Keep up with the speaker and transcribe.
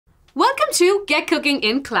Welcome to Get Cooking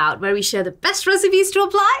in Cloud, where we share the best recipes to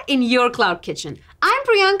apply in your cloud kitchen. I'm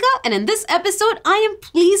Priyanka, and in this episode, I am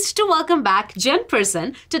pleased to welcome back Jen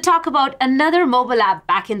Person to talk about another mobile app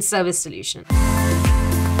backend service solution.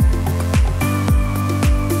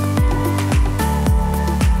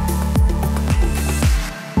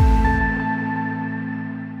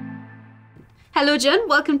 Hello, Jen.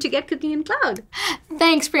 Welcome to Get Cooking in Cloud.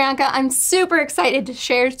 Thanks, Priyanka. I'm super excited to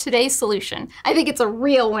share today's solution. I think it's a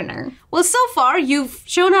real winner. Well, so far, you've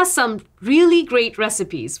shown us some really great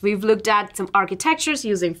recipes. We've looked at some architectures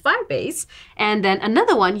using Firebase, and then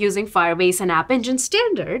another one using Firebase and App Engine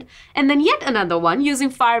Standard, and then yet another one using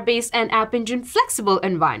Firebase and App Engine Flexible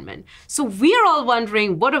environment. So we're all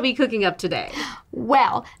wondering, what are we cooking up today?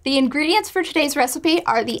 Well, the ingredients for today's recipe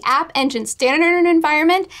are the App Engine Standard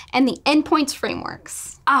environment and the Endpoints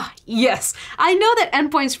Frameworks. Ah, yes. I know that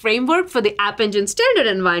Endpoints Framework for the App Engine Standard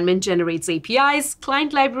environment generates APIs,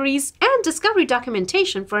 client libraries, and discovery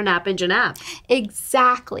documentation for an App Engine app.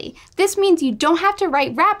 Exactly. This means you don't have to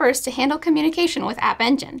write wrappers to handle communication with App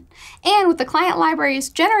Engine. And with the client libraries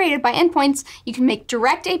generated by endpoints, you can make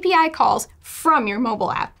direct API calls from your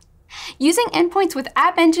mobile app. Using endpoints with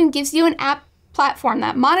App Engine gives you an app platform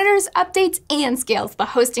that monitors, updates, and scales the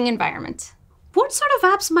hosting environment. What sort of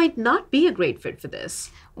apps might not be a great fit for this?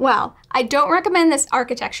 Well, I don't recommend this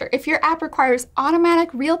architecture if your app requires automatic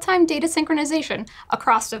real-time data synchronization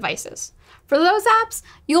across devices. For those apps,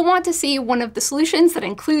 you'll want to see one of the solutions that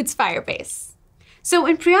includes Firebase. So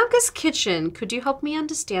in Priyanka's Kitchen, could you help me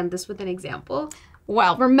understand this with an example?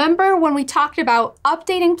 Well, remember when we talked about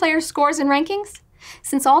updating player scores and rankings?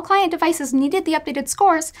 Since all client devices needed the updated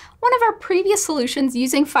scores, one of our previous solutions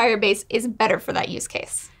using Firebase is better for that use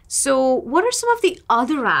case. So what are some of the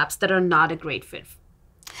other apps that are not a great fit?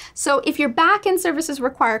 So if your backend services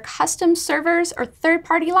require custom servers or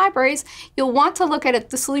third-party libraries, you'll want to look at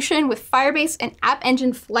the solution with Firebase and App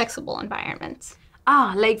Engine Flexible environments.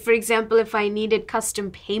 Like for example, if I needed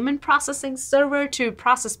custom payment processing server to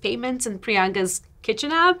process payments in Priyanka's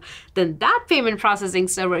Kitchen app, then that payment processing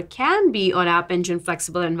server can be on App Engine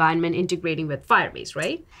Flexible environment integrating with Firebase,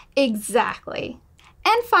 right? Exactly.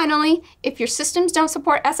 And finally, if your systems don't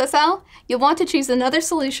support SSL, you'll want to choose another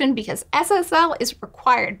solution because SSL is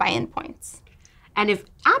required by endpoints. And if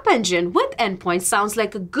App Engine with endpoints sounds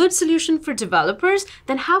like a good solution for developers,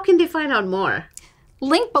 then how can they find out more?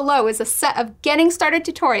 Link below is a set of getting started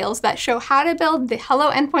tutorials that show how to build the Hello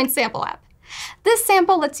Endpoint sample app. This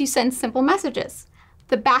sample lets you send simple messages.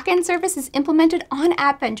 The backend service is implemented on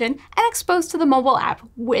App Engine and exposed to the mobile app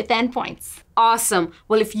with endpoints. Awesome.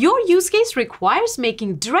 Well, if your use case requires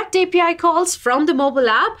making direct API calls from the mobile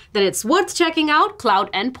app, then it's worth checking out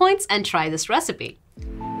Cloud Endpoints and try this recipe.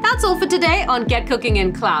 That's all for today on Get Cooking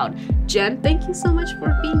in Cloud. Jen, thank you so much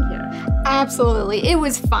for being here. Absolutely, it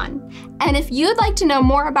was fun. And if you'd like to know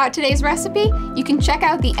more about today's recipe, you can check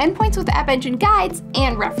out the Endpoints with App Engine guides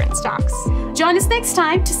and reference docs. Join us next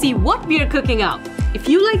time to see what we're cooking up. If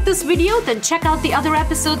you like this video, then check out the other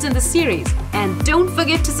episodes in the series. And don't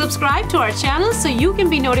forget to subscribe to our channel so you can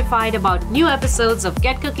be notified about new episodes of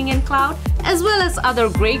Get Cooking in Cloud, as well as other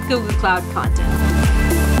great Google Cloud content.